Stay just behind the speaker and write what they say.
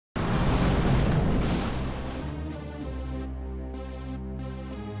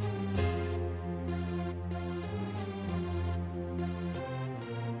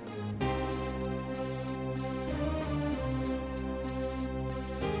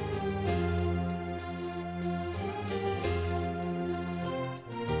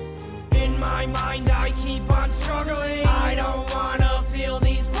my mind I keep on struggling. I don't wanna feel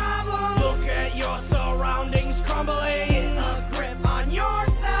these problems. Look at your surroundings crumbling. Get a grip on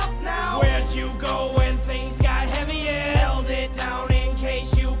yourself now. Where'd you go when things got heaviest? Held it down in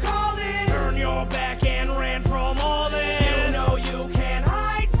case you called it. Turned your back and ran from all this. You know you can't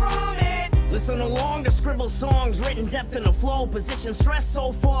hide from it. Listen along to scribble songs, written depth in the flow. Position stress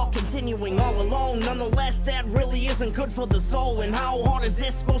so far, continuing all alone. Nonetheless, that really isn't good for the soul. And how hard is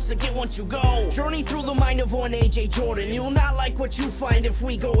this supposed to get once you go? Journey through the mind of one AJ Jordan. You'll not like what you find if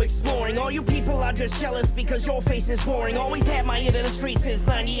we go exploring. All you people are just jealous because your face is boring. Always had my ear to the street since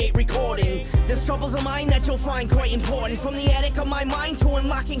 98 recording. There's troubles of mine that you'll find quite important. From the attic of my mind to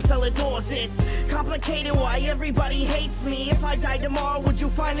unlocking cellar doors. It's complicated why everybody hates me. If I die tomorrow, would you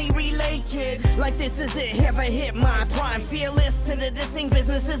finally relate, kid? Like this is it, have I hit my prime? Fearless to the distinct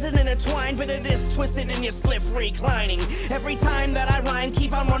business isn't intertwined, but it is twisted in your spliff reclining. Every time that I rhyme,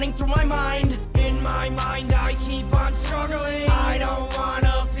 keep on running through my mind. In my mind I keep on struggling. I don't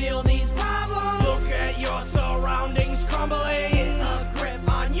wanna feel these problems. Look at your surroundings crumbling. Get a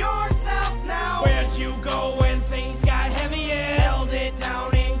grip on yourself now. Where'd you go when things got heaviest? Held it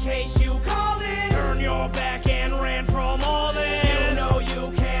down in case you called it. Turned your back and ran from all this. You know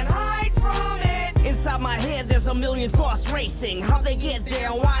you can't hide from it. Inside my head there's a million thoughts racing. How they get there,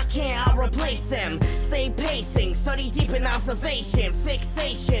 why can't I replace them? Stay pacing, study deep in observation.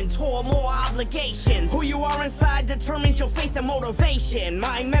 Fixation, toward more obligations. Who you are inside determines your faith and motivation.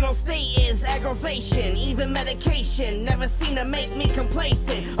 My mental state is aggravation. Even medication never seem to make me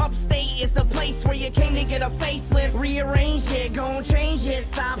complacent. Upstate is the place where you came to get a facelift. Rearrange it, gon' change it.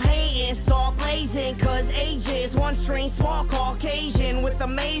 Stop hating, start blazing. Cause age is one strange small Caucasian with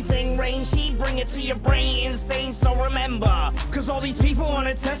amazing range. He bring it to your brain insane, so remember. Cause all these people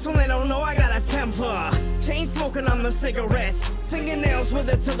wanna test when they don't know I got a temper. Chain smoking on the cigarettes. Fingernails with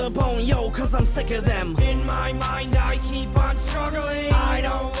it to the bone, yo, cause I'm sick of them. In my mind I keep on struggling. I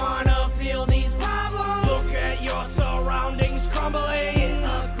don't wanna feel these problems. Look at your surroundings crumbling. Get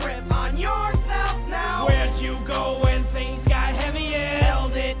a grip on yourself now. Where'd you go when things got heaviest?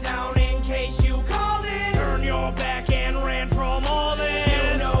 Held it down in case you called it. Turned your back and ran from all this.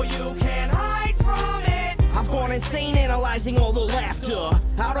 You know you can't hide from it. I've gone insane analyzing all the laughter.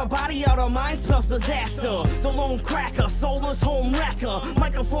 Out of body, out of mind spells disaster. The lone cracker, soulless home wrecker.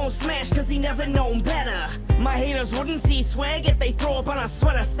 Microphone smashed cause he never known better. My haters wouldn't see swag if they throw up on a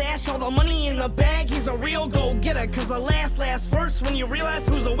sweater stash. All the money in the bag, he's a real go-getter. Cause the last first when you realize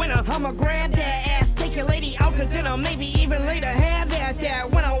who's the winner. I'ma grab that ass, take your lady out to dinner. Maybe even later have at that.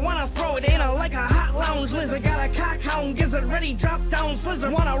 When I wanna throw it in her like a hot lounge lizard. Got a cockhound gizzard ready, drop down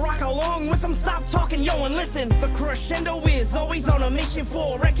slizzard. Wanna rock along with him, stop talking, yo, and listen. The crescendo is always on a mission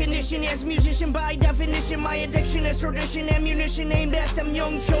for recognition as musician by definition. My addiction is tradition, ammunition aimed at them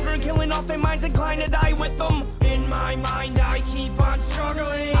young children, killing off their minds, inclined to die with them. In my mind I keep on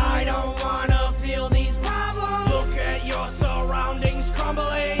struggling. I don't wanna feel these problems. Look at your surroundings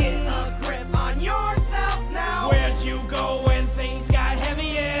crumbling. Get a grip on yourself now. Where'd you go when things got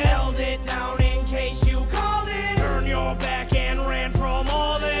heaviest? Held it down in case you called it. Turned your back and ran from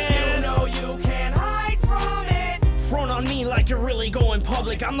all this. You know you can't hide from it. Front on me like you're really going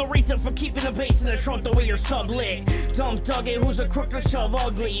public. I'm the reason for keeping the bass in the trunk the way you're sublit. Dumb Dugget, who's a crook to shove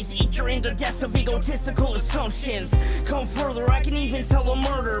uglies. Eat your into deaths of egotistical assumptions. Come further, I can even tell a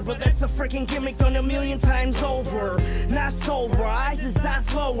murder, but that's a freaking gimmick done a million times over. Not sober, eyes is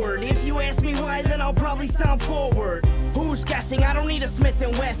dots lowered. If you ask me why, then I'll probably sound forward. Who's guessing? I don't need a Smith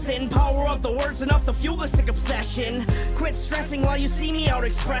 & Wesson. Power of the words enough to fuel the sick obsession. Quit stressing while you see me out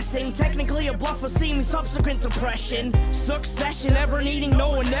expressing. Technically a bluff will see me subsequent depression. Succession, ever needing no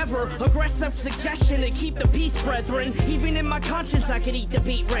one ever. Aggressive suggestion to keep the peace, brethren. Even in my conscience I could eat the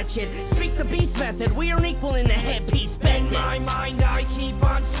beat wretched. Speak the beast method, we aren't equal in the headpiece. In my mind I keep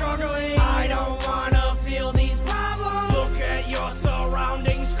on struggling. I don't want